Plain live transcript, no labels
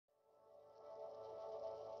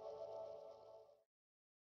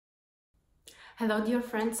Hello dear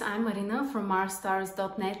friends, I'm Marina from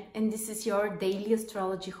marstars.net and this is your daily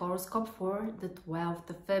astrology horoscope for the 12th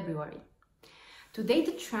of February. Today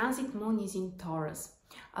the transit moon is in Taurus,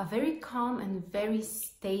 a very calm and very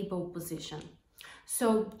stable position.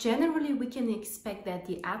 So generally we can expect that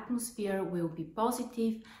the atmosphere will be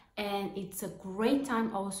positive, and it's a great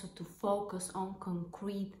time also to focus on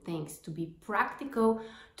concrete things, to be practical,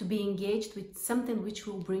 to be engaged with something which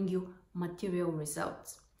will bring you material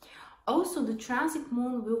results. Also, the transit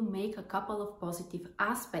moon will make a couple of positive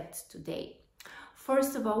aspects today.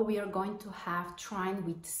 First of all, we are going to have trine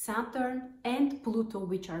with Saturn and Pluto,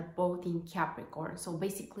 which are both in Capricorn. So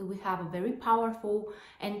basically we have a very powerful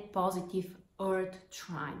and positive earth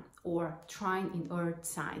trine, or trine in earth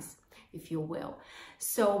signs, if you will.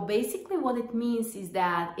 So basically what it means is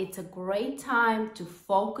that it's a great time to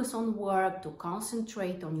focus on work, to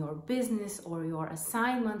concentrate on your business or your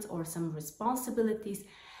assignments or some responsibilities,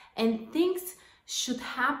 and things should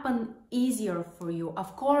happen easier for you.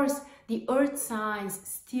 Of course, the earth signs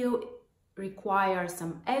still require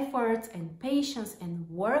some efforts and patience and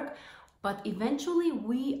work, but eventually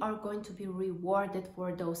we are going to be rewarded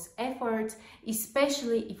for those efforts,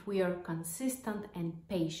 especially if we are consistent and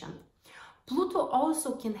patient. Pluto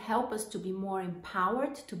also can help us to be more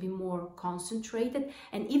empowered, to be more concentrated,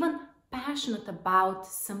 and even passionate about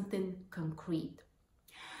something concrete.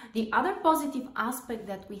 The other positive aspect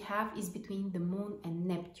that we have is between the moon and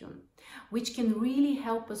Neptune, which can really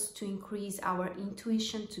help us to increase our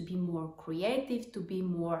intuition, to be more creative, to be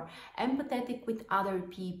more empathetic with other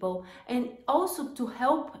people, and also to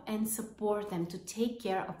help and support them, to take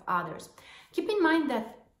care of others. Keep in mind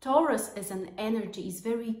that Taurus as an energy is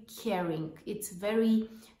very caring. It's very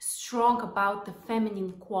strong about the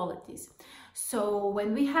feminine qualities. So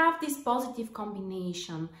when we have this positive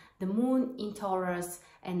combination, the moon in Taurus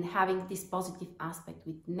and having this positive aspect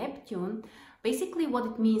with Neptune, basically what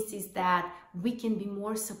it means is that we can be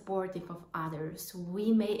more supportive of others.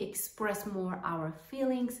 We may express more our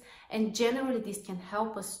feelings, and generally this can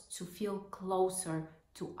help us to feel closer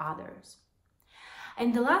to others.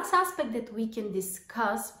 And the last aspect that we can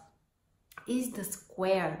discuss is the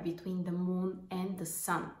square between the moon and the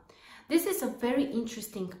sun. This is a very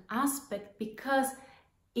interesting aspect because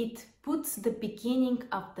it puts the beginning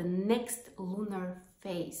of the next lunar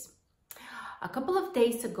phase. A couple of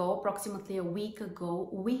days ago, approximately a week ago,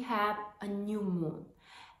 we had a new moon.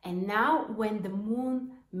 And now when the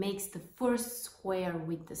moon makes the first square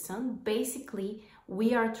with the sun, basically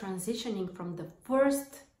we are transitioning from the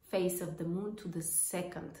first phase of the moon to the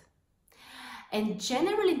second. And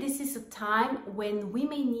generally this is a time when we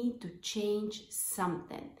may need to change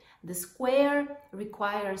something. The square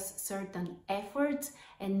requires certain efforts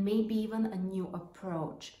and maybe even a new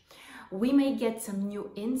approach. We may get some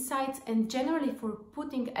new insights, and generally for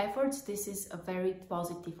putting efforts, this is a very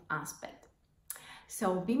positive aspect.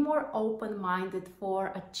 So be more open-minded for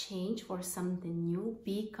a change, for something new.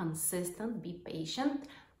 Be consistent, be patient,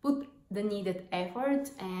 put the needed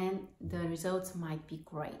effort, and the results might be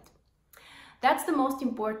great. That's the most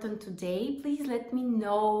important today. Please let me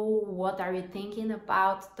know, what are you thinking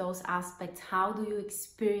about those aspects? How do you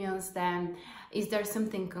experience them? Is there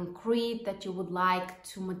something concrete that you would like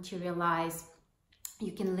to materialize?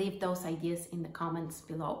 You can leave those ideas in the comments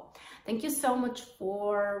below. Thank you so much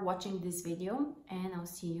for watching this video, and I'll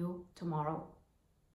see you tomorrow.